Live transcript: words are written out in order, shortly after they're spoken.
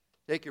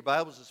Take your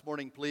Bibles this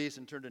morning, please,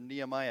 and turn to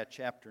Nehemiah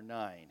chapter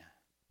 9.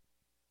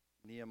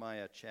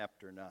 Nehemiah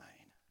chapter 9.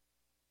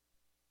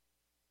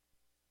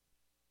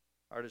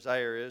 Our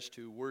desire is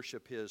to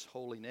worship His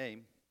holy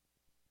name.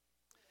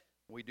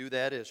 We do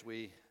that as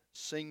we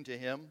sing to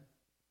Him.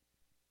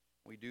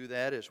 We do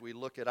that as we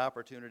look at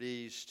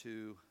opportunities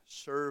to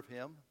serve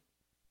Him.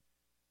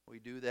 We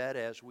do that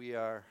as we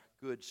are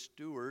good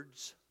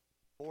stewards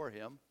for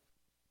Him.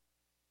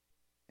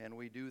 And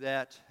we do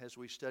that as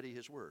we study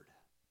His Word.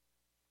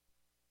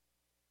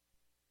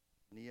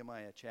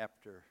 Nehemiah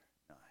chapter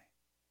 9.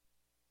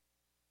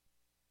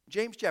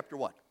 James chapter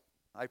 1.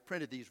 I've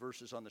printed these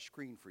verses on the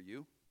screen for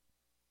you.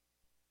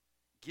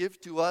 Give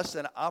to us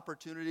an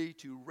opportunity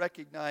to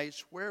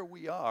recognize where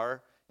we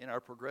are in our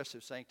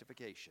progressive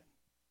sanctification.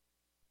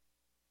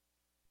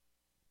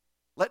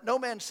 Let no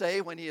man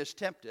say when he is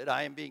tempted,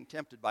 I am being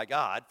tempted by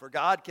God, for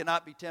God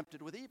cannot be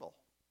tempted with evil.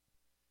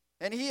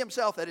 And He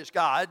Himself, that is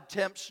God,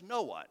 tempts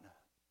no one.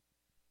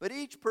 But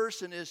each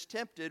person is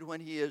tempted when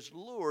he is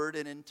lured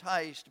and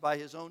enticed by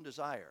his own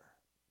desire.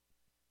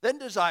 Then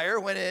desire,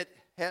 when it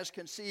has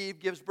conceived,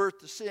 gives birth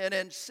to sin,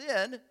 and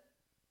sin,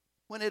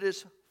 when it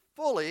is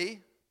fully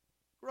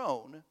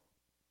grown,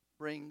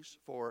 brings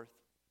forth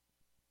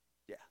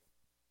death.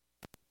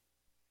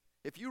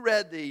 If you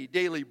read the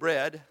Daily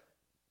Bread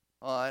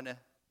on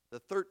the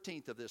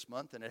 13th of this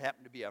month, and it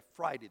happened to be a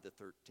Friday the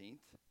 13th,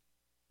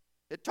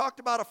 it talked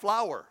about a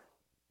flower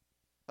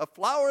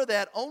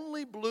that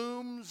only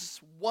blooms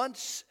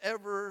once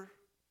every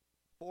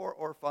 4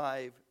 or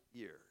 5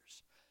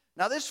 years.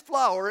 Now, this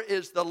flower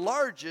is the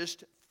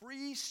largest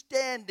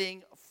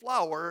freestanding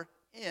flower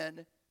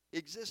in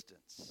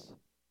existence.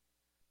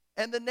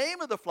 And the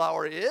name of the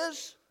flower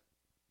is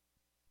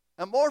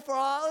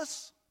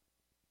Amorphohalus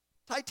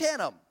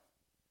titanum.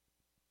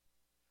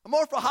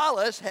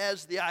 Amorphohalus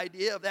has the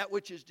idea of that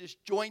which is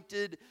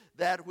disjointed,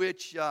 that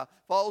which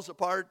falls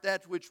apart,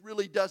 that which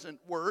really doesn't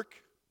work.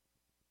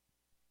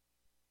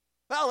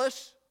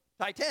 Phallus,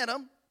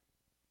 titanum,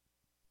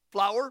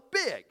 flower,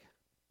 big.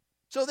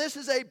 So this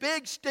is a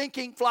big,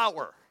 stinking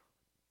flower.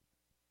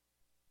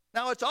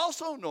 Now, it's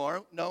also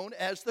known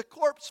as the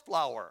corpse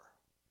flower.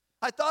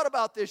 I thought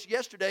about this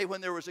yesterday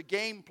when there was a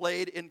game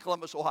played in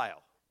Columbus,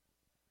 Ohio.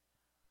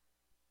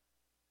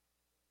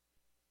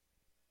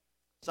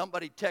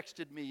 Somebody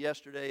texted me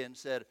yesterday and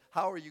said,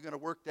 how are you going to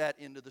work that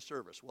into the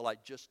service? Well, I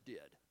just did.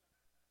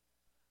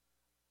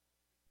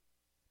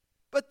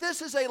 But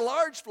this is a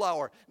large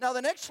flower. Now,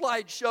 the next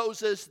slide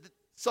shows us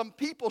some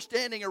people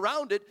standing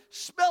around it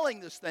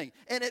smelling this thing.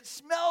 And it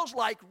smells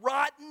like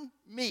rotten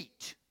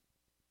meat.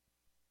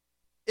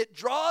 It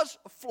draws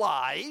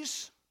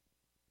flies.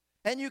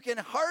 And you can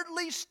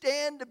hardly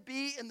stand to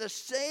be in the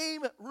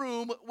same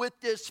room with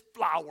this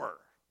flower.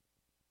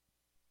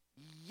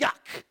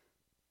 Yuck.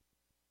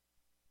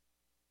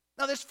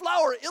 Now, this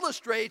flower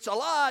illustrates a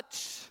lot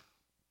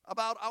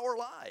about our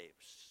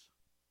lives.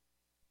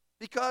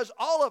 Because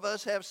all of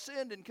us have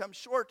sinned and come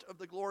short of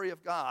the glory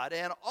of God.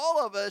 And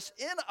all of us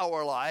in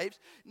our lives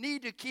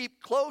need to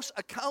keep close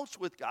accounts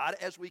with God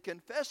as we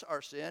confess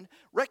our sin,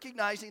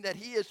 recognizing that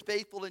He is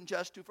faithful and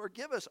just to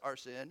forgive us our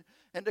sin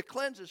and to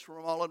cleanse us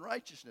from all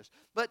unrighteousness.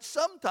 But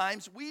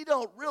sometimes we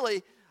don't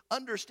really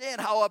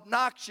understand how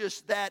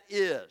obnoxious that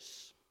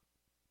is.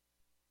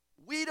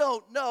 We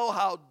don't know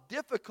how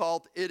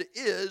difficult it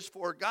is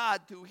for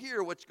God to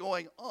hear what's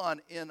going on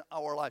in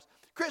our lives.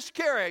 Chris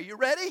Carey, are you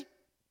ready?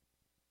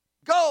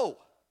 Go!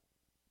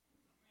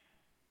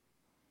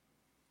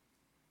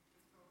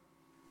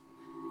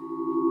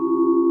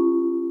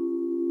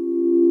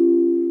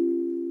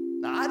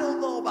 Now, I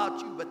don't know about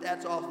you, but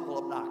that's awful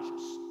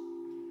obnoxious.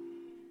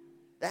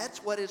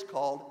 That's what is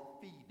called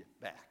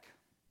feedback.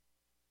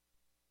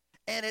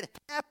 And it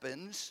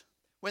happens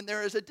when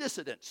there is a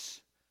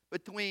dissonance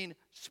between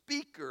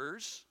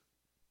speakers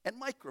and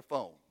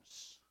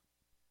microphones.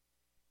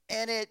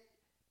 And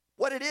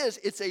what it is,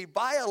 it's a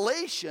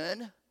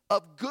violation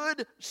of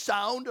good,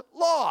 sound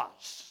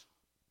laws.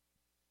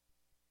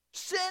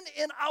 Sin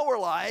in our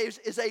lives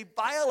is a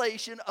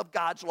violation of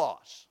God's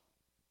laws.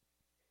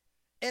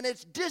 And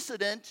it's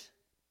dissonant,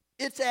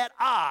 it's at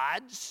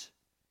odds,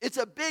 it's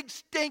a big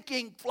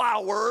stinking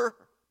flower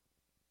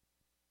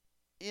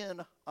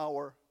in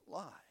our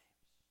lives.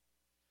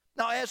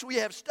 Now, as we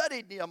have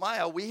studied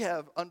Nehemiah, we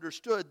have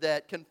understood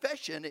that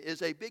confession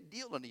is a big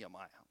deal in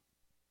Nehemiah.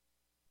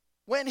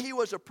 When he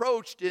was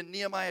approached in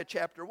Nehemiah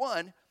chapter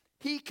 1,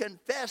 he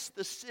confessed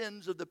the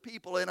sins of the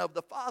people and of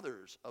the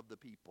fathers of the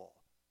people.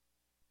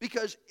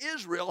 Because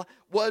Israel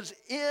was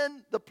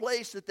in the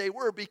place that they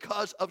were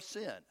because of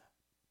sin.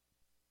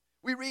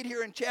 We read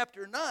here in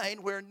chapter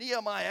 9 where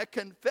Nehemiah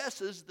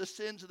confesses the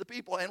sins of the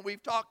people, and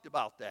we've talked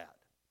about that.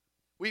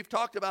 We've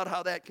talked about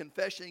how that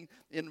confession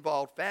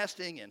involved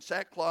fasting and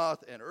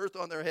sackcloth and earth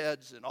on their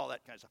heads and all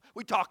that kind of stuff.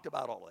 We talked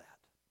about all that.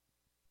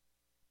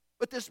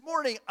 But this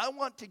morning, I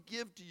want to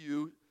give to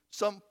you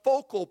some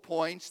focal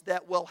points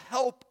that will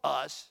help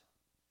us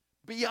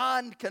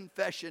beyond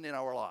confession in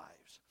our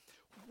lives.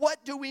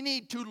 What do we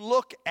need to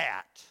look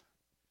at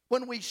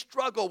when we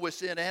struggle with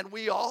sin? And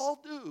we all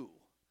do.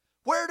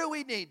 Where do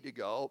we need to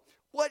go?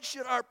 What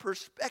should our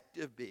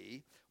perspective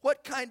be?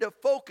 What kind of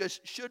focus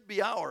should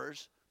be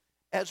ours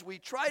as we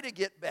try to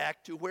get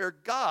back to where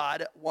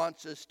God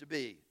wants us to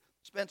be?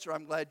 Spencer,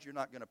 I'm glad you're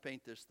not going to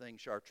paint this thing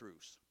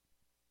chartreuse.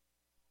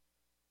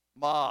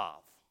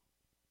 Mauve.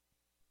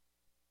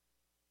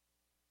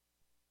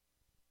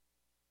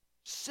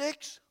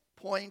 6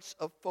 points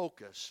of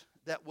focus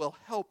that will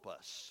help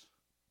us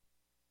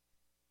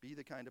be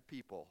the kind of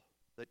people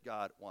that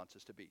God wants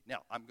us to be. Now,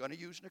 I'm going to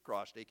use an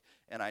acrostic,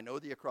 and I know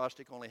the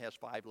acrostic only has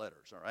 5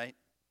 letters, all right?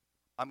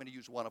 I'm going to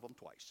use one of them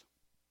twice.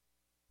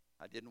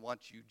 I didn't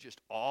want you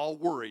just all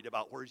worried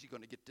about where's he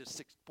going to get this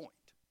 6th point.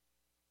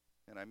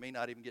 And I may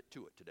not even get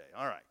to it today.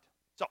 All right.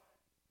 So,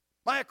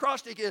 my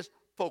acrostic is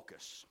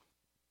focus.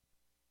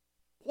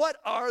 What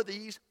are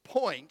these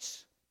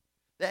points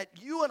that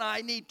you and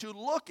I need to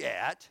look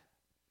at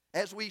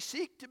as we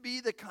seek to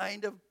be the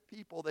kind of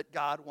people that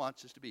God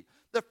wants us to be?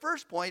 The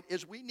first point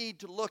is we need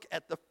to look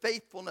at the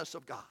faithfulness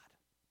of God.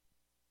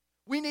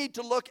 We need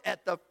to look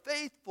at the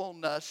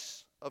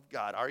faithfulness of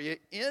God. Are you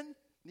in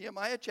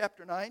Nehemiah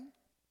chapter 9?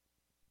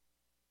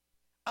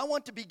 I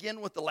want to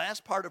begin with the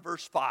last part of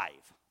verse 5.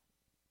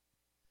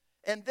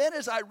 And then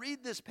as I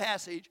read this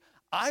passage,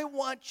 I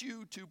want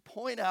you to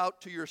point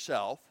out to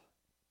yourself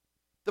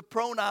the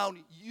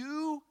pronoun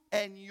you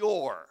and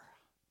your.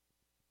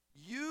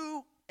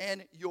 You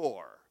and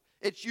your.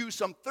 It's used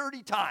some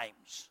 30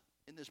 times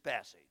in this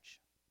passage.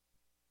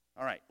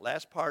 All right,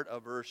 last part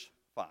of verse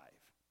 5.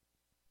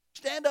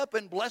 Stand up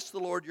and bless the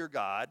Lord your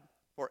God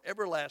for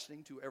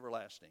everlasting to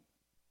everlasting.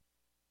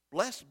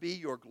 Blessed be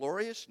your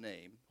glorious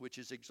name, which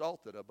is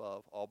exalted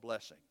above all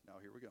blessing. Now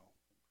here we go.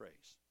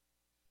 Praise.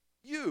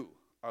 You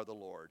are the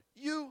Lord,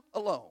 you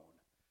alone.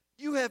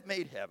 You have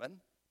made heaven,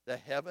 the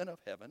heaven of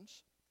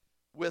heavens,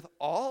 with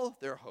all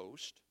their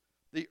host,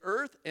 the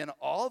earth and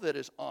all that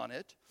is on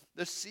it,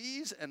 the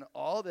seas and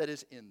all that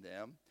is in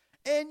them,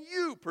 and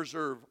you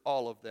preserve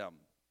all of them.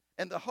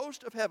 And the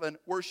host of heaven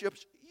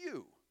worships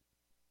you.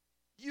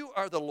 You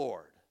are the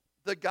Lord,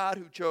 the God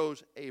who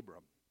chose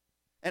Abram,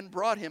 and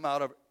brought him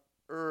out of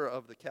Ur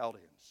of the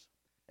Chaldeans,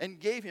 and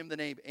gave him the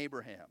name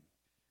Abraham.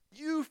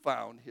 You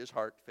found his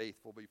heart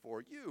faithful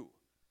before you,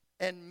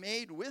 and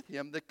made with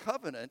him the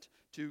covenant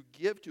to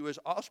give to his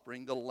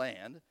offspring the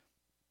land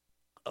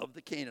of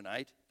the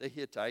Canaanite, the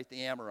Hittite,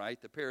 the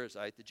Amorite, the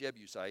Perizzite, the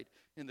Jebusite,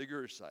 and the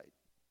Girgashite.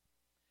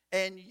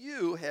 And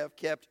you have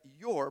kept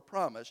your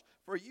promise,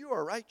 for you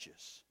are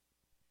righteous.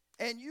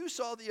 And you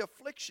saw the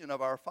affliction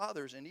of our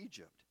fathers in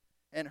Egypt,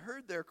 and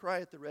heard their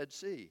cry at the Red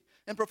Sea,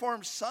 and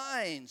performed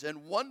signs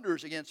and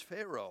wonders against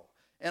Pharaoh,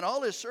 and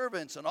all his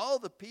servants, and all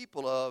the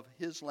people of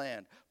his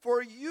land.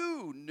 For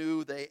you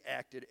knew they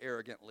acted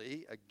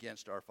arrogantly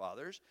against our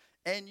fathers,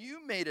 and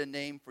you made a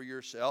name for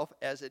yourself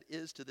as it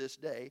is to this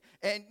day,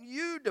 and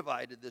you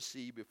divided the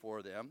sea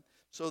before them,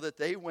 so that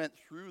they went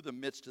through the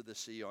midst of the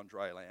sea on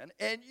dry land,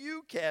 and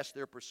you cast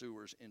their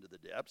pursuers into the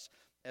depths,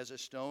 as a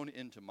stone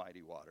into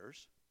mighty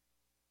waters.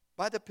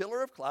 By the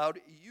pillar of cloud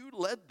you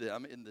led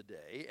them in the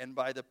day, and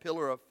by the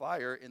pillar of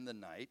fire in the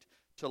night,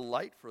 to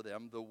light for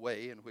them the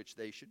way in which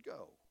they should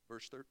go.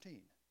 Verse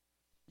 13.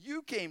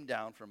 You came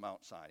down from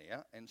Mount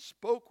Sinai and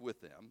spoke with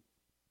them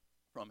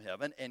from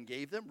heaven, and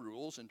gave them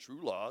rules and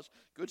true laws,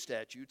 good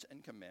statutes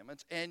and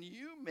commandments. And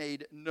you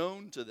made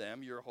known to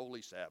them your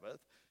holy Sabbath,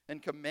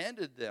 and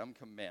commanded them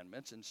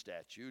commandments and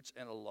statutes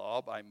and a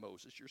law by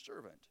Moses your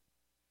servant.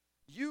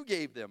 You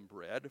gave them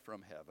bread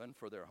from heaven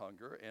for their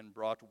hunger, and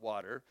brought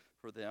water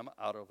for them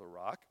out of the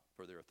rock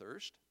for their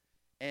thirst.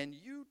 And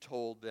you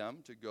told them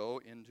to go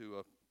in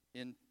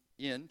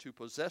to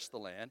possess the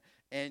land,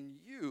 and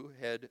you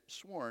had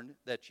sworn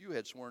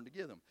to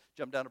give them.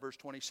 Jump down to verse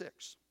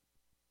 26.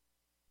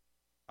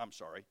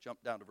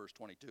 Jump down to verse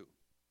 22.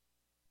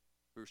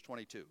 Verse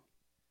 22.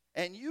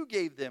 And you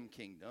gave them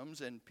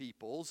kingdoms and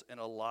peoples, and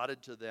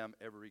allotted to them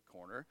every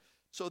corner.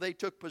 So they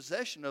took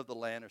possession of the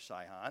land of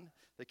Sihon,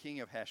 the king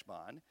of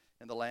Heshbon,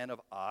 and the land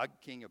of Og,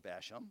 king of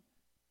Bashan.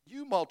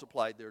 You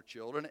multiplied their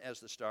children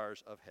as the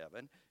stars of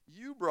heaven.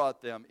 You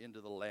brought them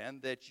into the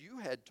land that you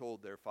had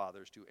told their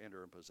fathers to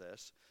enter and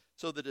possess.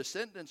 So the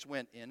descendants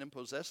went in and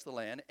possessed the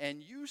land,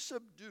 and you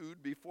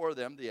subdued before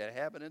them the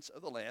inhabitants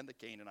of the land, the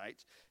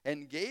Canaanites,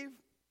 and gave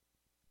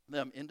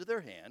them into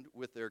their hand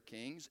with their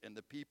kings and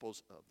the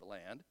peoples of the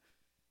land,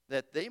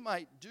 that they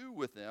might do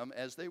with them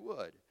as they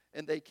would.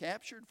 And they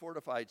captured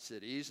fortified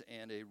cities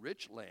and a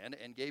rich land,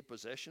 and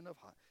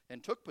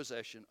took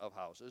possession of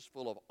houses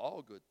full of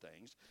all good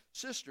things,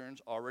 cisterns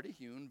already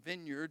hewn,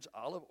 vineyards,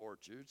 olive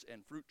orchards,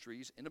 and fruit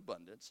trees in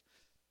abundance.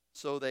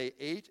 So they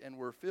ate and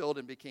were filled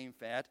and became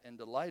fat, and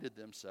delighted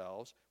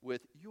themselves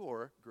with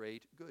your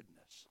great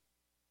goodness.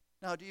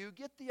 Now, do you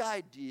get the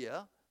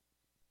idea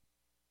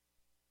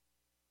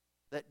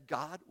that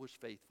God was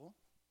faithful?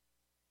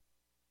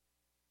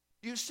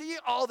 Do you see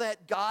all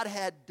that God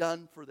had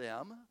done for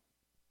them?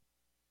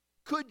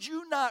 Could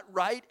you not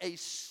write a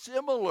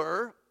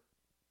similar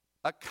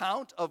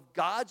account of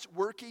God's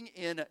working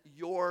in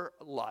your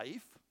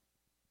life?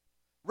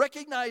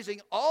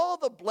 recognizing all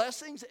the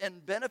blessings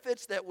and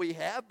benefits that we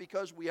have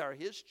because we are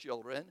His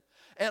children,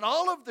 and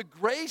all of the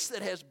grace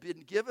that has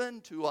been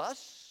given to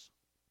us.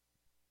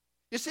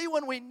 You see,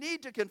 when we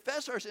need to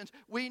confess our sins,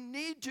 we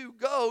need to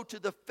go to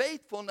the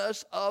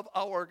faithfulness of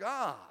our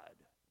God.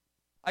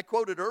 I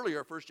quoted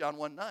earlier 1 John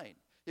 1:9.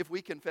 If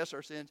we confess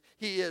our sins,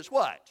 He is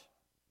what?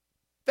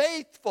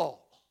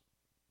 Faithful.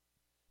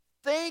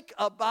 Think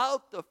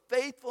about the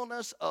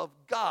faithfulness of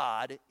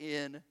God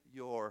in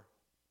your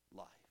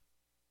life.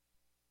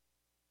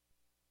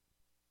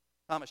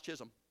 Thomas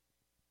Chisholm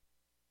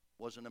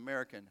was an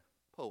American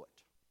poet.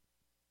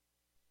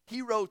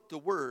 He wrote the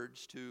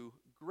words to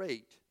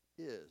 "Great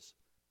is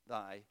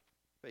Thy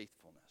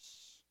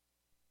Faithfulness."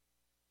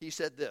 He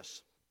said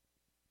this: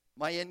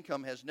 "My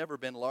income has never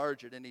been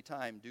large at any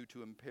time due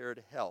to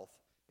impaired health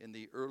in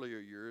the earlier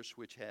years,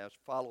 which has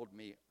followed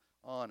me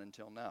on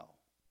until now.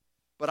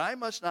 But I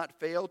must not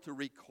fail to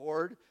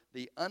record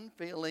the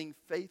unfailing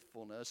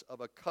faithfulness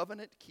of a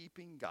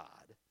covenant-keeping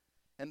God,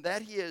 and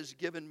that He has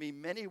given me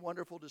many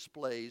wonderful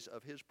displays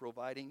of His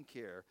providing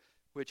care,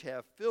 which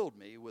have filled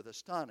me with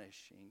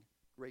astonishing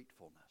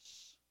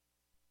gratefulness."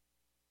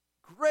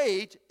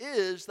 Great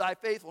is Thy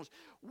faithfulness.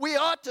 We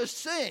ought to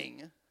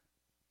sing,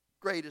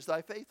 "Great is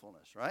Thy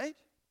faithfulness," right?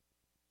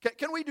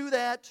 Can we do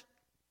that?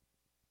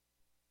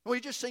 Can we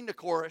just sing the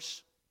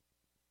chorus?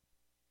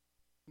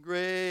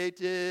 Great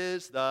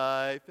is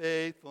Thy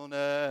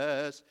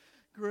faithfulness,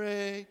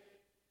 great.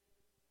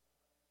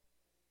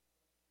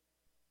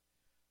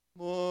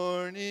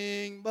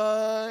 Morning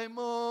by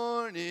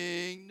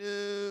morning,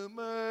 new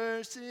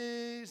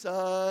mercies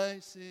I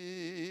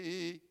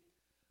see.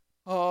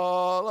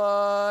 All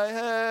I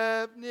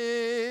have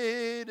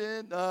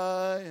needed,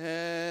 Thy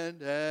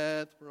hand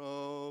hath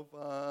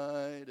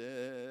provided.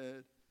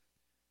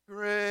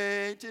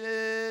 Great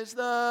is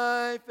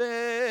Thy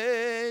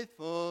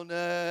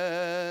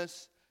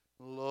faithfulness,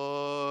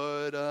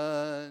 Lord,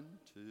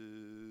 unto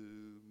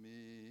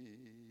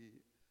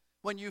me.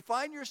 When you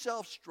find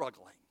yourself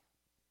struggling,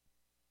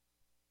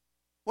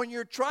 when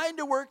you're trying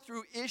to work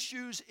through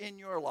issues in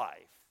your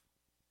life,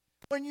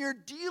 when you're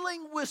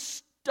dealing with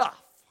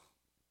stuff,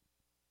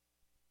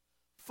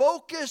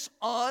 focus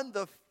on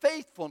the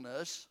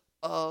faithfulness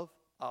of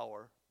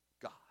our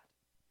God.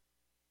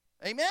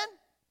 Amen?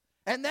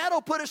 And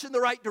that'll put us in the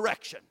right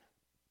direction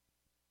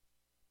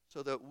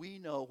so that we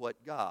know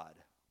what God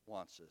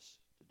wants us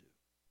to do.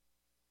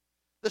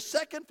 The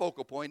second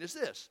focal point is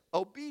this: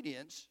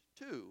 obedience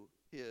to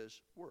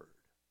His word.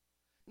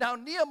 Now,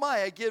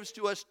 Nehemiah gives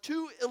to us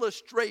two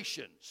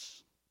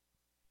illustrations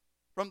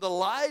from the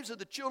lives of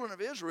the children of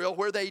Israel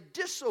where they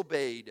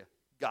disobeyed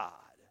God.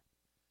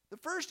 The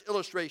first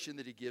illustration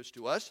that he gives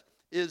to us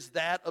is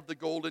that of the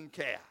golden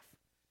calf.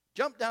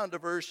 Jump down to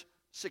verse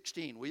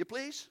 16, will you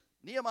please?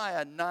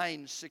 Nehemiah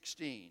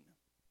 9:16.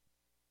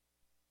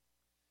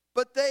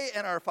 "But they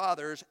and our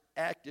fathers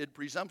acted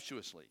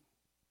presumptuously,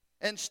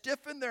 and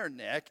stiffened their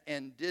neck,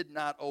 and did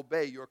not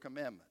obey your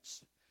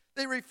commandments.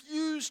 They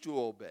refused to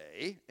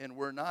obey, and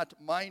were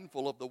not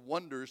mindful of the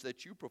wonders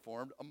that you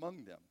performed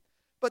among them.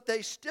 But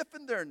they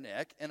stiffened their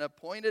neck, and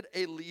appointed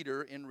a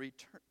leader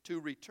to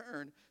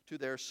return to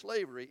their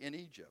slavery in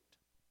Egypt.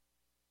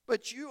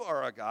 But you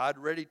are a God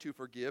ready to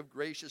forgive,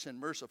 gracious and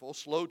merciful,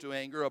 slow to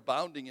anger,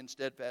 abounding in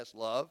steadfast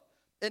love,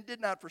 and did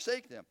not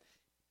forsake them,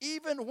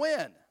 even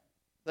when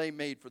they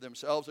made for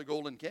themselves a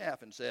golden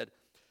calf and said,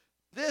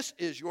 'This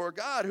is your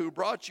God who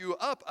brought you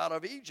up out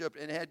of Egypt,'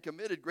 and had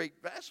committed great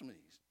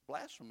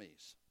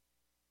blasphemies.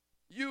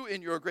 You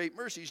in your great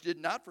mercies did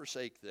not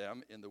forsake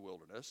them in the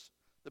wilderness.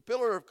 The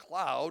pillar of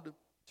cloud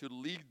to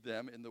lead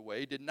them in the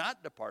way did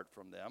not depart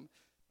from them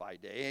by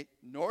day,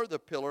 nor the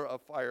pillar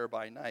of fire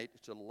by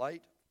night to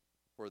light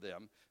for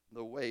them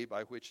the way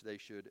by which they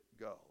should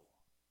go."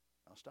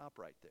 Now stop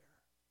right there.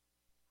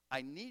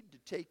 I need to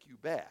take you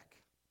back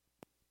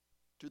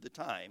to the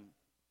time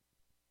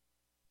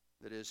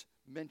that is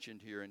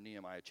mentioned here in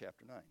Nehemiah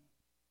chapter 9.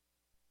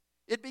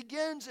 It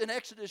begins in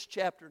Exodus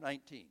chapter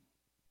 19.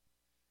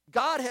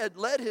 God had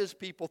led His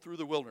people through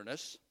the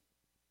wilderness,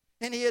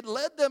 and He had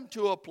led them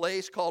to a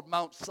place called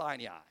Mount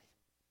Sinai.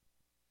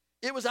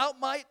 It was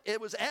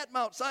at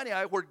Mount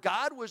Sinai where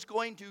God was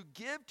going to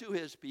give to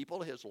His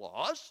people His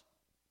laws.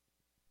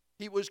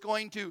 He was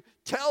going to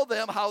tell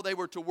them how they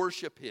were to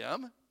worship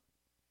Him.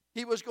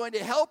 He was going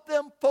to help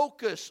them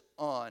focus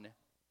on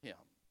Him.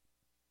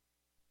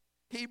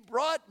 He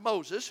brought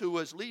Moses, who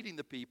was leading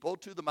the people,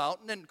 to the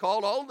mountain and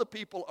called all the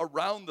people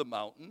around the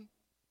mountain.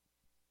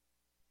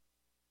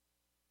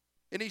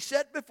 And He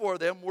set before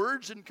them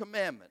words and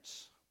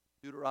commandments,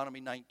 Deuteronomy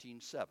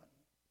 19:7.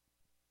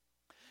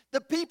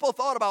 The people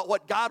thought about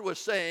what God was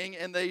saying,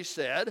 and they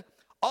said,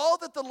 "All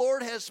that the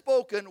Lord has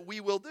spoken, we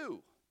will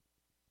do."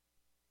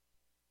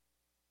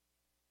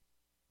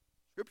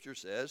 Scripture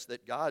says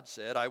that God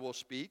said, "I will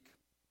speak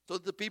so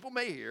that the people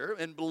may hear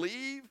and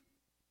believe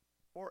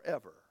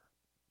forever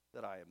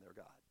that I am their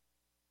God."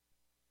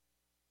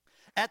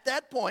 At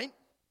that point,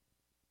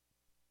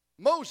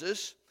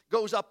 Moses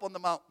goes up on the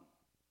mountain.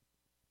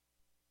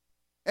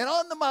 And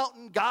on the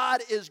mountain,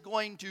 God is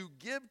going to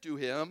give to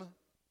him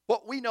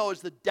what we know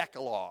as the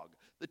Decalogue,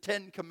 the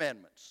 10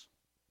 Commandments.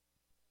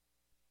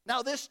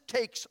 Now, this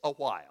takes a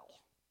while.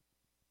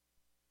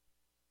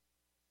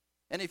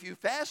 And if you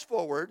fast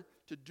forward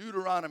to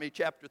Deuteronomy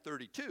chapter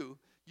 32,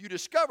 you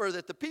discover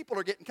that the people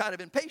are getting kind of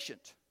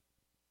impatient.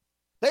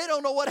 They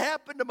don't know what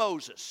happened to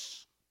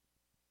Moses.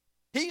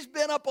 He's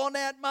been up on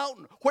that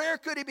mountain. Where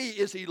could he be?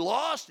 Is he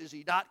lost? Is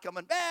he not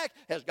coming back?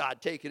 Has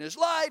God taken his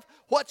life?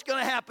 What's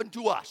going to happen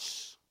to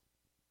us?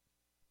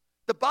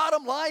 The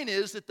bottom line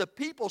is that the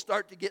people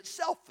start to get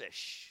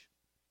selfish.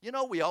 You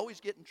know, we always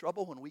get in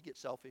trouble when we get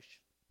selfish.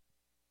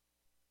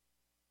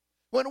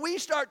 When we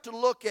start to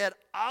look at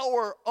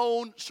our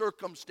own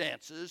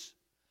circumstances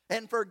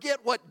and forget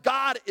what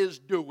God is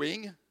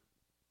doing,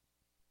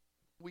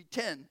 we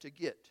tend to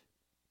get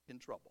in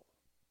trouble.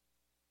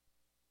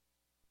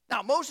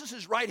 Now,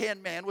 Moses'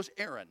 right-hand man was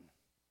Aaron.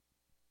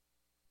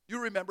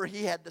 You remember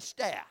he had the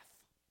staff.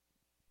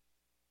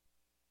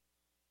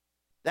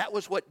 That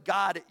was what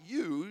God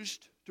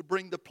used to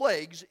bring the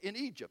plagues in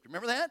Egypt.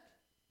 Remember that?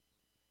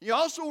 You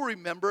also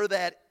remember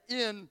that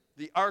in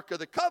the Ark of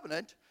the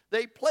Covenant,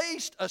 they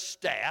placed a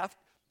staff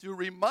to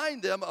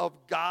remind them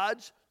of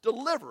God's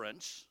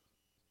deliverance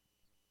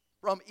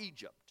from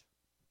Egypt.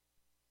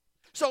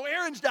 So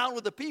Aaron's down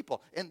with the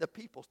people, and the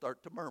people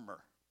start to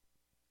murmur.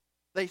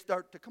 They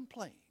start to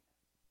complain.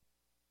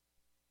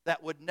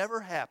 That would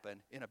never happen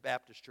in a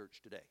Baptist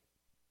church today.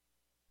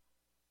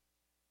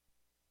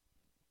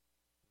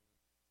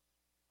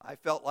 I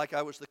felt like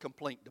I was the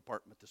complaint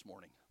department this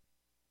morning.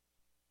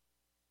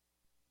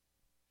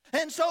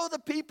 And so the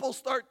people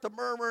start to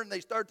murmur and they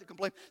start to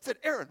complain. Said,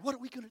 Aaron, what are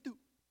we going to do?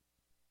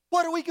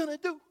 What are we going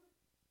to do?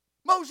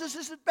 Moses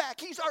isn't back.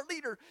 He's our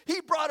leader.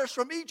 He brought us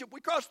from Egypt.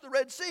 We crossed the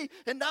Red Sea,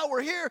 and now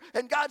we're here,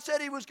 and God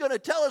said he was going to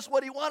tell us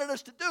what he wanted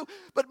us to do,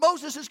 but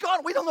Moses is gone.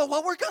 We don't know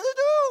what we're going to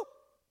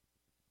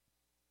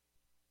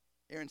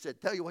do. Aaron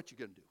said, tell you what you're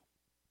going to do.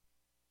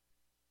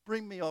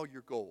 Bring me all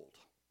your gold.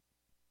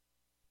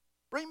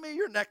 Bring me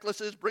your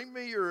necklaces. Bring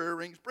me your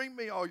earrings. Bring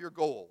me all your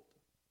gold.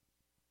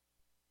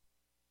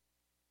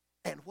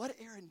 And what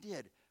Aaron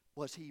did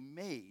was he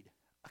made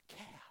a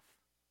calf.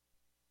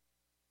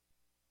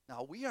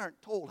 Now, we aren't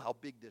told how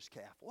big this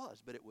calf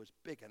was, but it was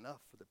big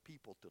enough for the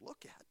people to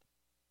look at.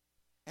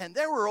 And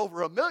there were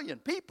over 1 million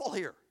people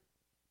here.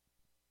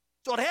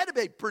 So it had to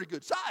be pretty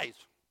good size.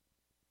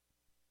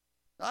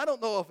 Now, I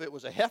don't know if it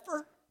was a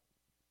heifer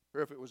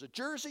or if it was a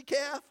Jersey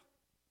calf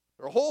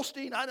or a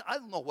Holstein. I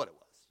don't know what it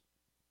was.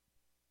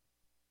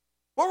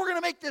 But we're going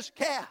to make this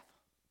calf.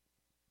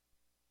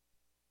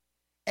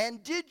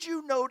 And did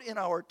you note in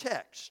our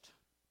text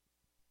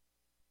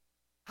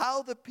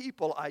how the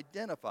people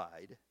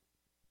identified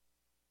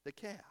the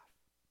calf?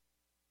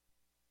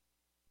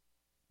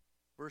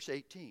 Verse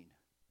 18.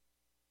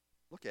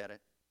 Look at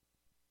it.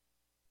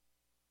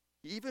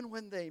 Even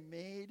when they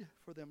made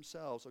for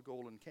themselves a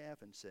golden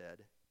calf and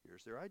said,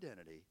 here's their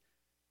identity,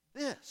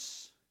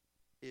 this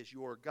is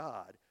your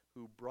God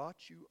who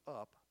brought you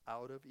up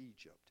out of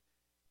Egypt.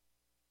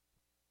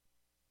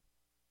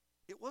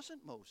 It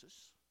wasn't Moses.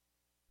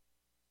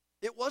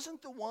 It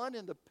wasn't the one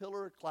in the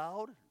pillar of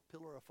cloud,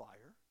 pillar of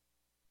fire.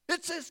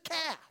 It's his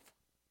calf.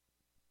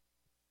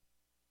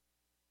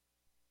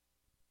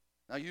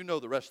 Now you know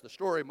the rest of the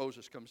story.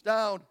 Moses comes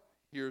down.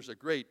 Here's a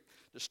great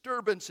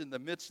disturbance in the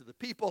midst of the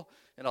people.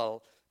 And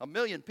 1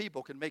 million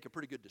people can make a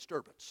pretty good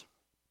disturbance.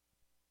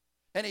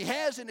 And he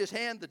has in his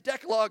hand the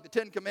Decalogue, the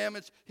 10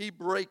 Commandments. He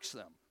breaks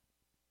them.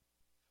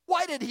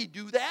 Why did he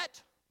do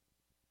that?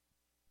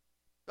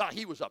 Well,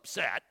 he was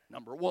upset,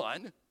 number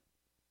one.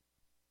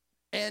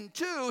 And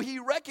two, he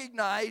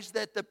recognized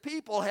that the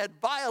people had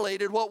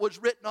violated what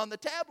was written on the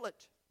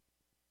tablet.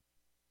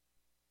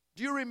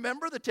 Do you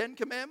remember the 10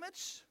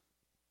 Commandments?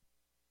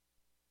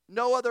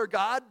 No other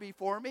God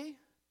before me.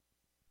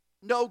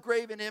 No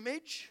graven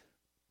image.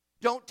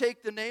 Don't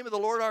take the name of the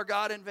Lord our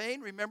God in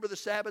vain. Remember the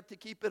Sabbath to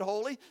keep it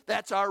holy.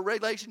 That's our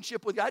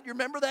relationship with God. You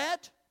remember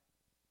that?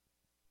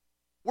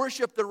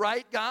 Worship the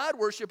right God.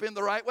 Worship him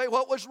the right way.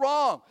 What was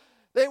wrong?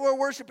 They were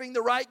worshiping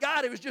the right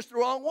God. It was just the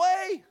wrong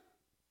way.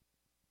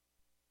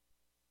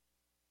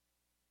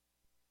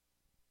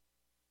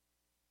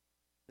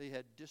 They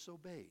had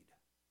disobeyed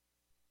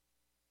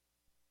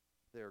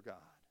their God.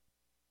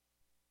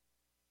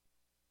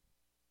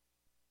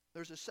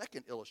 There's a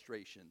second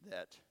illustration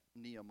that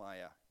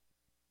Nehemiah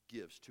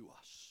gives to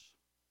us.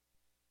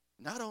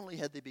 Not only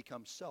had they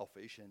become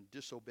selfish and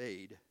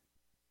disobeyed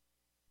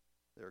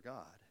their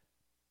God,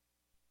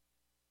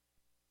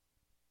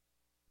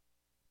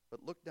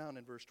 but look down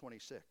in verse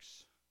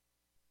 26.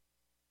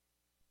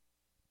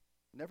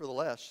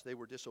 Nevertheless, they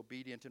were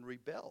disobedient and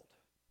rebelled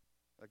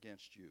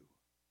against you.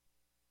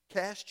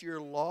 Cast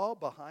your law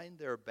behind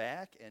their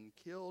back and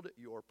killed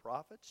your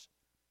prophets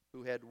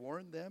who had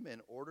warned them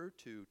in order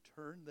to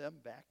turn them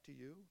back to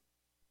you.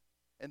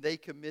 And they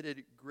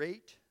committed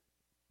great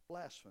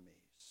blasphemies.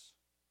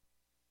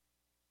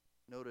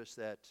 Notice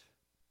that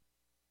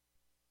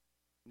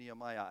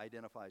Nehemiah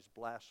identifies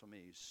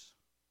blasphemies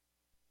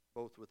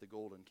both with the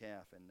golden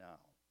calf and now.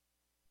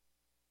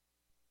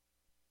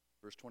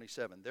 Verse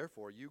 27,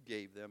 therefore you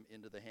gave them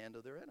into the hand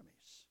of their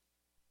enemies,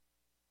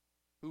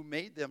 who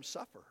made them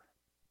suffer.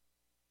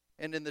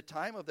 And in the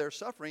time of their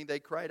suffering they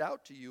cried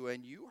out to you,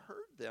 and you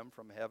heard them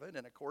from heaven,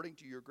 and according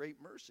to your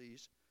great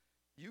mercies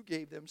you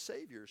gave them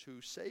saviors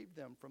who saved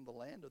them from the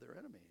land of their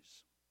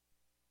enemies.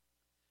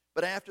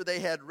 But after they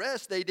had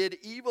rest, they did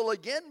evil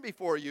again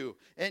before you,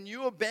 and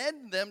you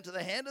abandoned them to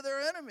the hand of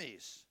their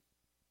enemies,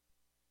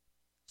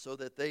 so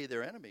that they,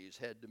 their enemies,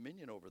 had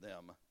dominion over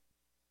them.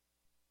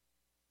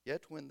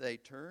 Yet when they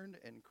turned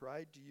and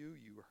cried to you,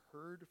 you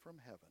heard from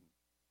heaven,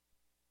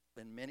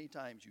 and many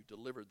times you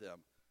delivered them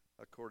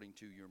according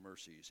to your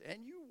mercies.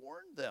 And you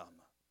warned them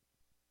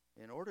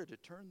in order to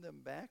turn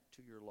them back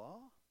to your law.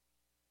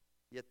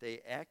 Yet they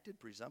acted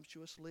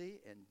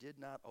presumptuously and did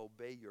not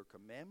obey your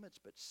commandments,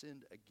 but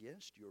sinned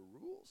against your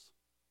rules,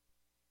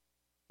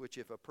 which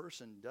if a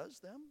person does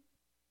them,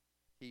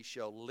 he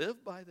shall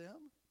live by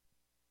them.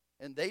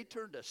 And they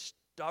turned a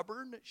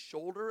stubborn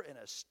shoulder and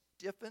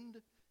stiffened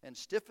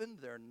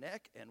their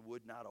neck and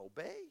would not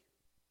obey.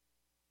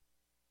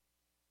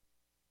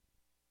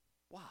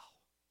 Wow.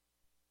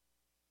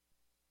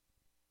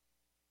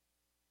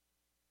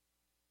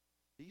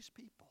 These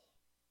people.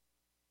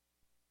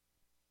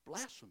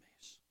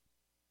 Blasphemies,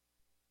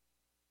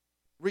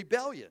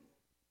 rebellion,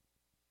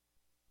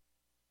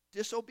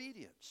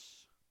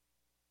 disobedience,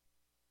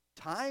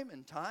 time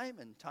and time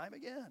and time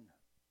again.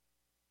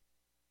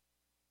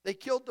 They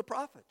killed the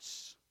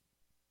prophets.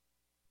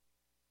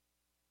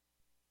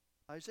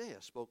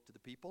 Isaiah spoke to the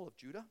people of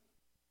Judah,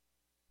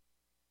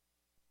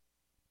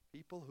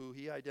 people who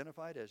he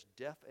identified as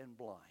deaf and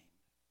blind.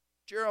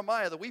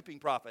 Jeremiah, the weeping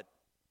prophet,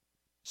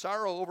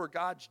 sorrow over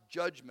God's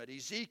judgment.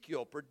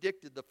 Ezekiel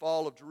predicted the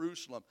fall of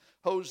Jerusalem.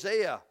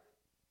 Hosea,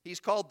 he's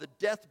called the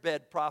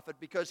deathbed prophet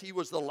because he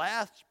was the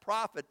last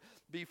prophet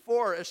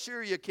before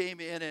Assyria came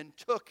in and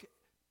took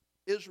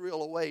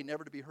Israel away,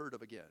 never to be heard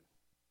of again.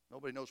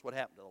 Nobody knows what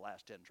happened to the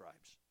last 10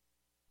 tribes.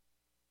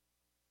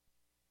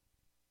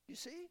 You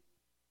see?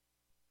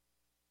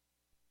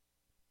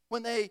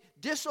 When they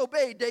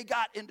disobeyed, they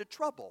got into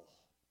trouble.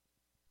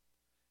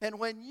 And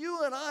when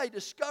you and I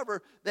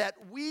discover that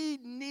we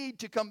need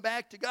to come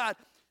back to God,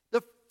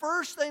 the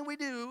first thing we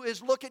do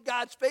is look at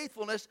God's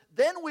faithfulness.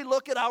 Then we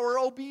look at our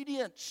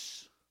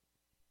obedience.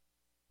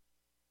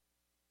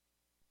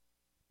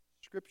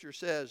 Scripture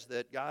says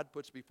that God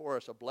puts before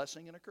us a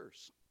blessing and a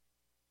curse.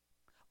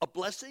 A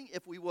blessing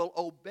if we will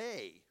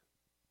obey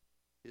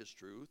His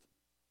truth.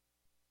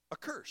 A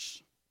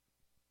curse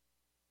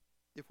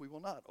if we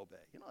will not obey.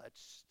 You know,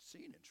 that's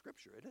seen in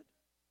Scripture, isn't it?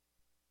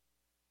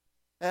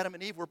 Adam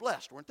and Eve were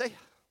blessed, weren't they?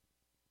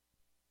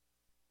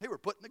 They were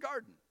put in the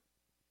garden.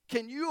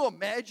 Can you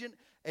imagine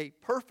a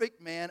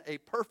perfect man, a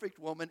perfect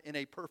woman in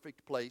a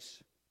perfect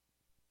place?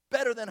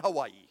 Better than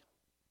Hawaii.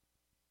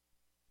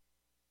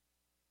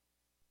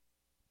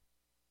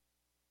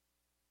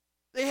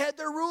 They had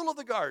their rule of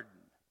the garden.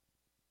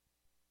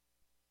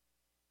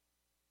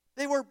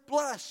 They were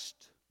blessed.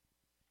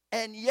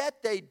 And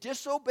yet they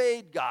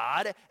disobeyed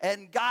God,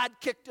 and God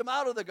kicked them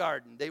out of the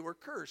garden. They were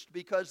cursed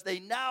because they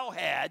now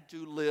had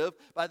to live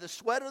by the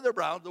sweat of their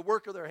brow, the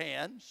work of their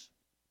hands,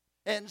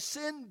 and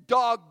sin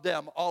dogged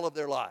them all of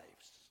their lives.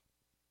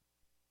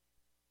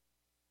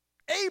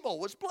 Abel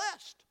was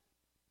blessed.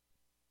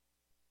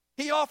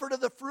 He offered of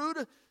the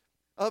fruit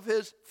of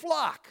his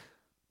flock.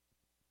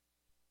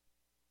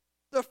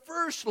 The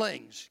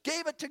firstlings,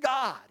 gave it to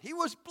God. He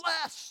was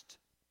blessed.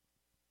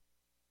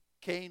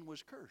 Cain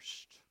was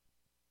cursed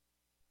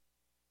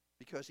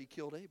because he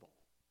killed Abel.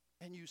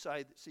 And you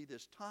see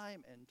this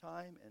time and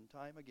time and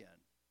time again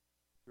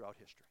throughout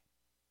history.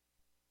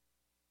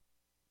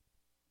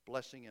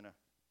 Blessing and a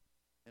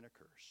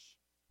curse.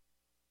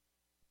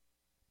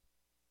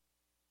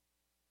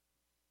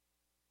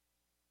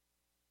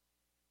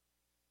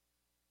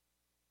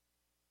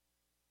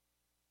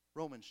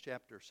 Romans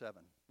chapter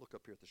 7. Look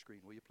up here at the screen,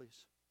 will you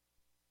please?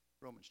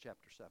 Romans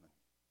chapter 7.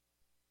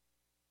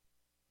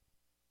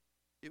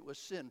 It was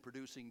sin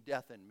producing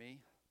death in me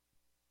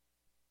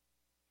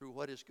through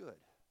what is good,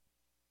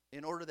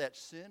 in order that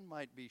sin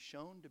might be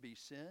shown to be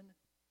sin,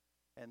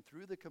 and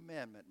through the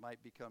commandment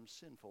might become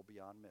sinful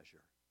beyond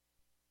measure.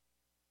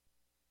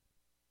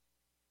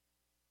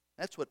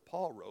 That's what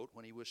Paul wrote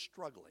when he was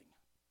struggling.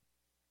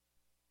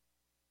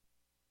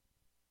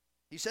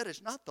 He said,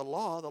 it's not the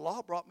law. The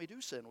law brought me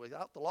to sin.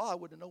 Without the law, I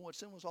wouldn't know what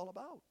sin was all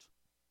about.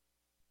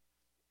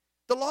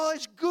 The law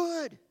is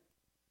good,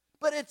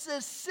 but it's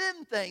this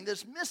sin thing,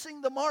 this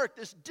missing the mark,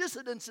 this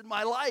dissonance in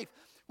my life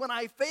when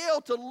I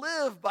fail to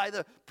live by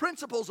the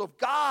principles of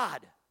God,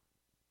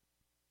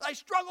 I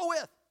struggle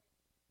with.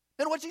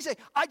 And what's he say?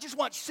 I just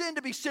want sin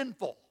to be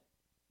sinful.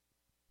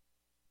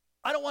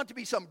 I don't want it to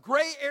be some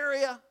gray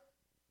area.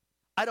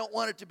 I don't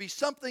want it to be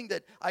something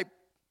that I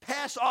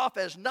pass off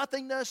as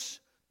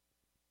nothingness.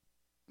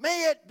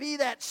 May it be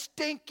that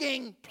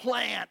stinking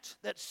plant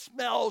that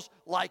smells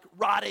like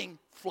rotting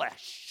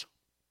flesh.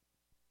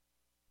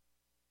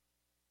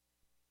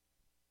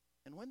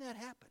 And when that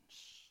happens,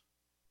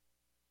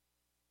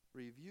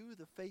 review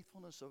the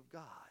faithfulness of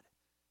God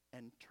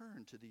and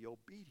turn to the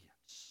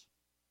obedience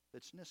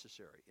that's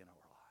necessary in our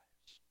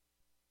lives.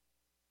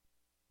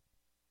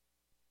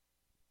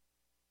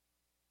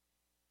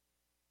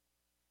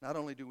 Not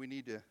only do we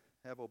need to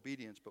have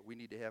obedience, but we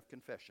need to have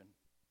confession.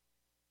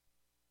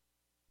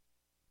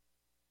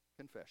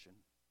 Confession.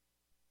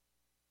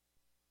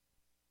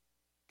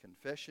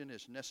 Confession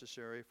is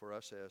necessary for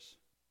us as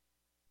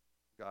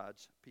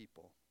God's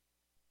people.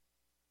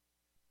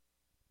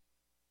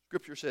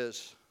 Scripture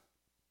says,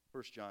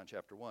 1 John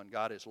chapter 1,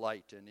 God is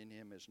light, and in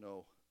him is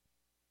no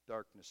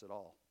darkness at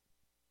all.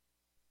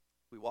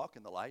 We walk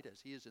in the light as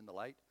he is in the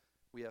light.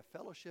 We have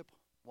fellowship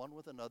one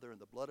with another, and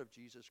the blood of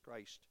Jesus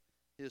Christ,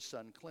 his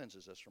Son,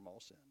 cleanses us from all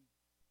sin.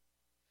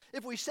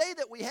 If we say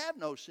that we have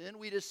no sin,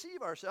 we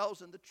deceive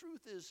ourselves, and the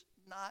truth is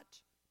not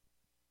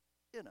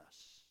in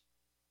us.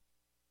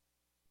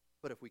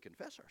 But if we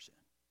confess our sin,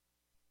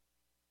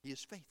 he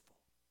is faithful,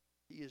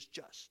 he is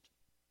just,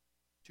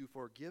 to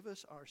forgive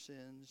us our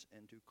sins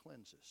and to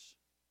cleanse us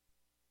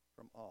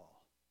from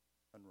all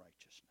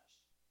unrighteousness.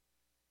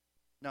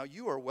 Now,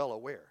 you are well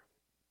aware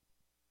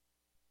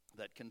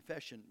that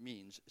confession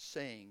means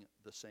saying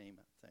the same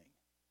thing.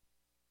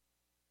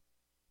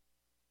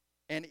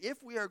 And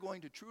if we are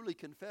going to truly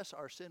confess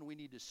our sin, we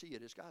need to see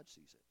it as God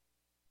sees it.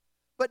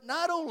 But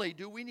not only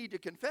do we need to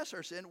confess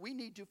our sin, we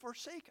need to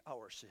forsake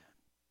our sin.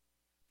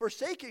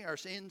 Forsaking our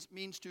sins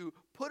means to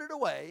put it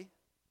away,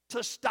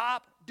 to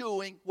stop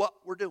doing what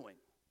we're doing.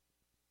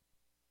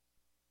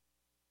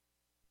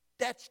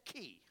 That's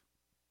key.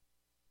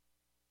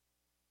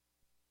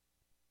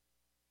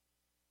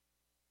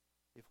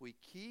 If we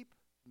keep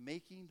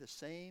making the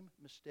same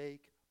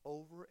mistake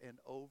over and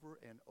over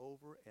and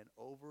over and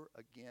over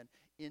again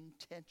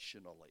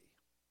intentionally,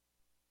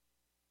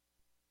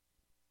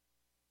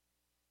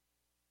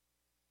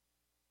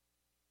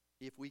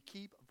 if we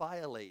keep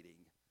violating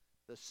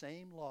the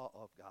same law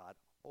of God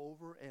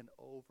over and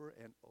over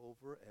and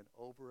over and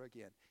over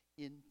again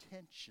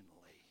intentionally,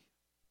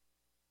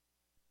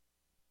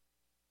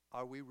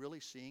 are we really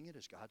seeing it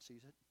as God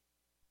sees it?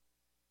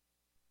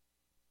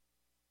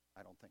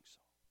 I don't think so.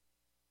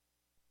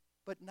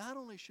 But not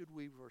only should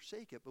we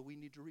forsake it, but we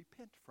need to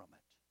repent from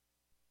it.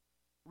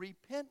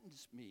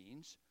 Repentance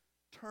means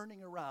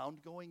turning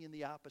around, going in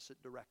the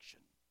opposite direction.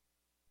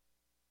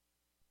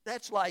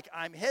 That's like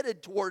I'm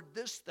headed toward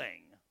this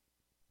thing,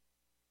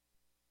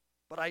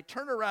 but I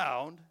turn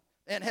around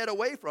and head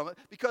away from it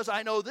because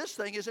I know this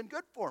thing isn't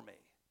good for me.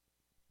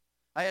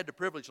 I had the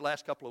privilege the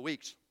last couple of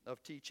weeks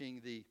of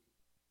teaching the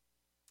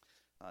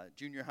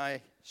junior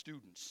high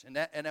students, and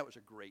that was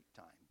a great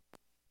time.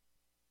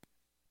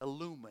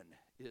 Illumin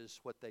is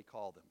what they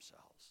call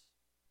themselves.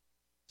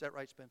 Is that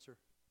right, Spencer?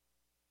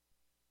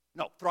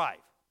 No, Thrive.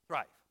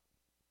 Thrive.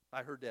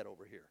 I heard that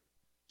over here.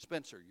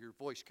 Spencer, your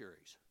voice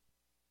carries.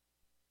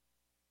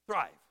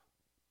 Thrive.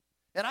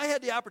 And I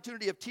had the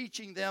opportunity of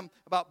teaching them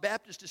about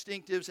Baptist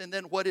distinctives and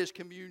then what is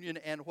communion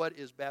and what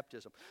is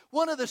baptism.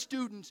 One of the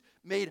students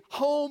made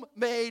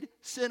homemade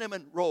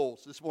cinnamon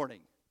rolls this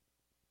morning.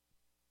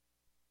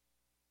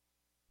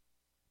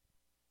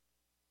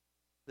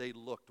 They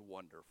looked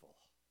wonderful.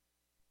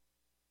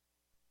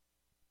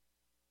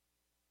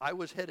 I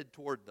was headed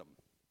toward them.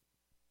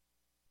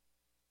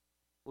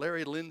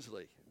 Larry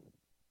Lindsley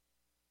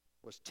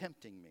was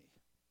tempting me.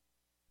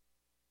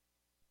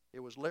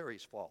 It was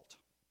Larry's fault.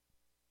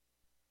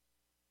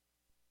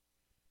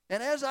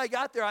 And as I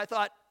got there, I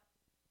thought,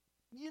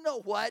 you know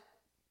what?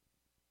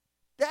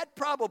 That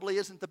probably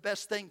isn't the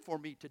best thing for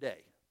me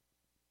today.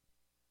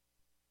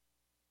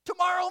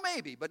 Tomorrow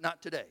maybe, but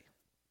not today.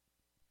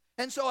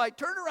 And so I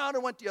turned around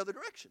and went the other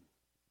direction.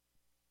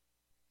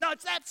 Now,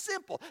 it's that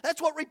simple.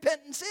 That's what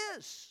repentance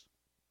is.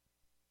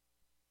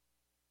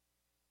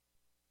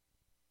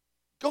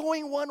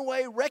 Going one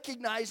way,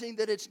 recognizing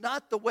that it's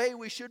not the way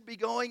we should be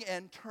going,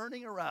 and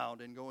turning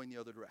around and going the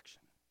other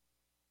direction.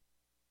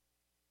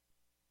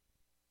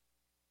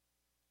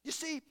 You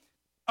see,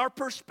 our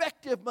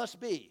perspective must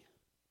be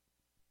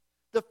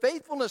the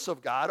faithfulness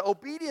of God,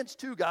 obedience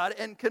to God,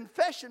 and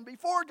confession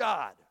before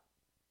God.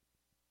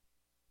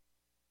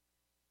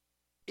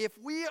 If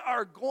we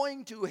are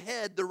going to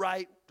head the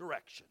right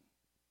direction,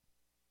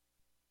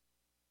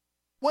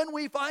 when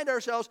we find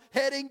ourselves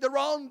heading the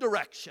wrong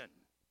direction,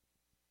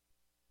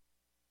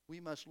 we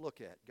must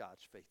look at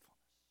God's faithfulness.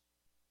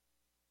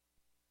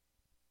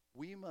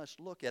 We must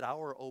look at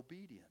our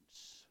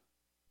obedience.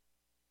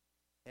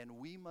 And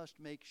we must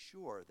make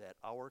sure that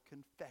our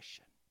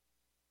confession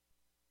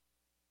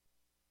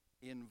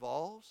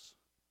involves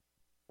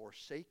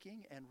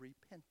forsaking and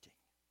repenting.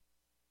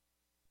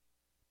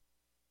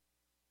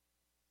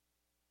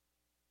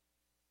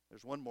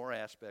 There's one more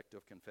aspect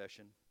of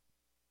confession,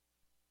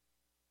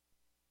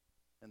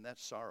 and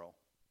that's sorrow.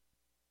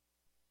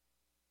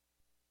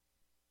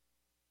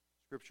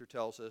 Scripture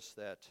tells us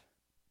that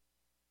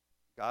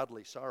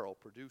godly sorrow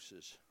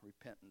produces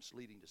repentance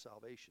leading to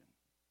salvation.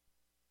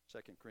 2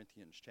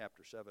 Corinthians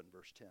chapter 7,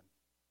 verse 10.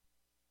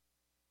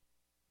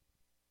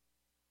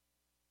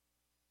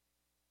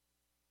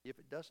 If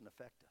it doesn't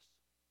affect us,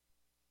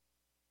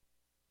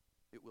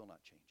 it will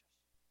not change us.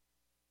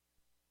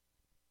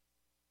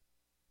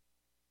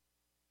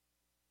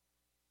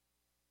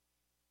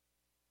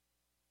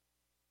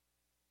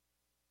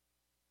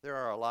 There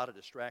are a lot of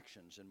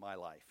distractions in my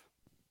life.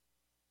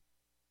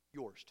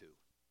 Yours too.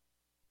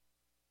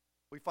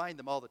 We find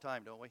them all the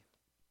time, don't we?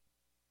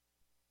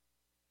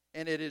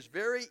 And it is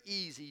very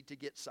easy to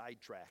get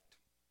sidetracked.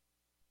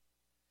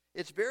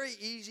 It's very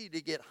easy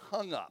to get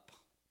hung up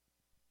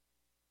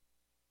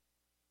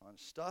on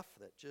stuff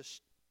that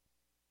just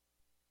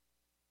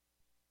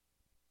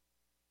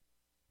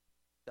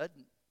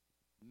doesn't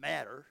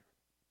matter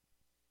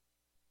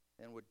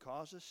and would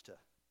cause us to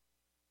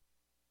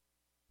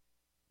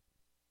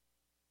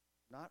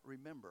not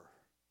remember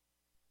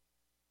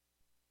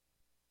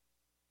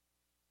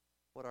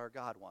what our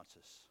God wants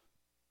us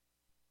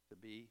to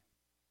be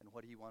and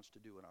what He wants to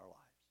do in our lives.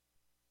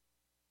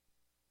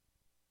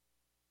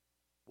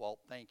 Walt,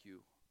 thank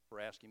you for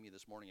asking me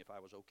this morning if I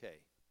was okay.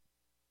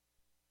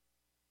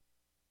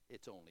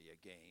 It's only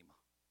a game.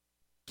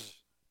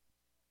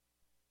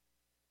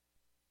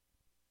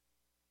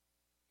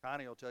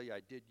 Connie will tell you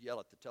I did yell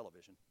at the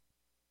television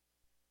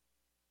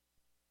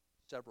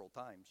several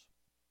times.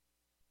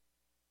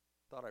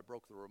 Thought I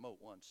broke the remote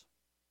once.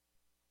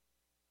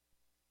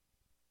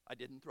 I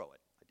didn't throw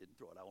it.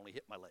 I only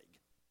hit my leg.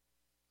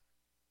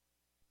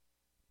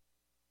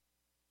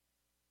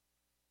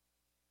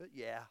 But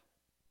yeah,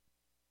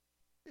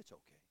 it's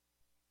okay.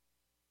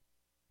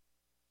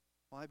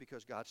 Why?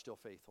 Because God's still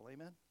faithful.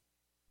 Amen?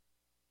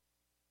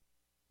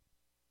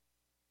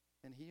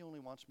 And He only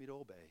wants me to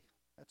obey.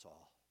 That's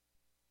all.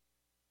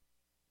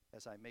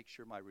 As I make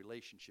sure my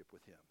relationship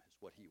with Him is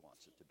what He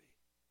wants it to be.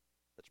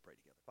 Let's pray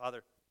together.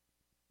 Father,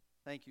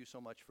 thank you so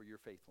much for your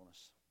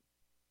faithfulness.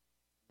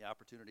 The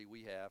opportunity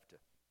we have to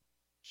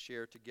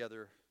share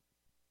together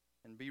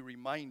and be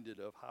reminded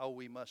of how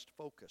we must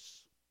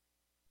focus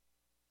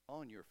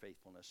on your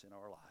faithfulness in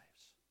our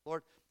lives.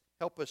 Lord,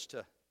 help us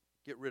to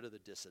get rid of the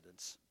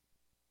dissidents,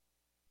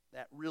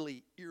 that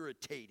really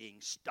irritating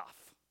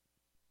stuff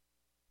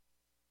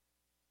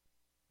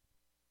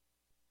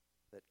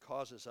that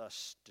causes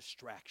us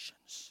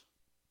distractions.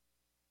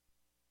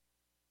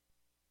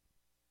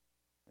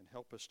 And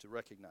help us to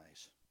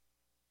recognize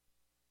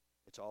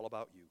it's all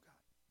about you, God.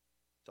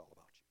 It's all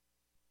about you.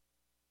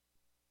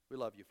 We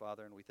love you,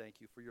 Father, and we thank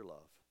you for your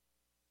love.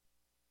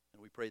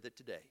 And we pray that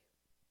today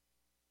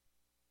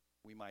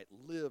we might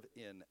live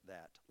in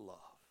that love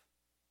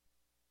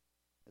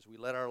as we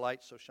let our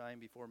light so shine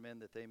before men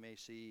that they may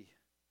see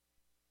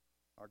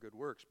our good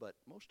works, but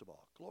most of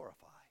all,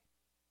 glorify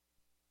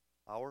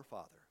our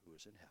Father who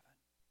is in heaven.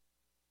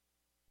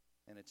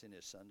 And it's in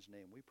His Son's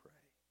name we pray.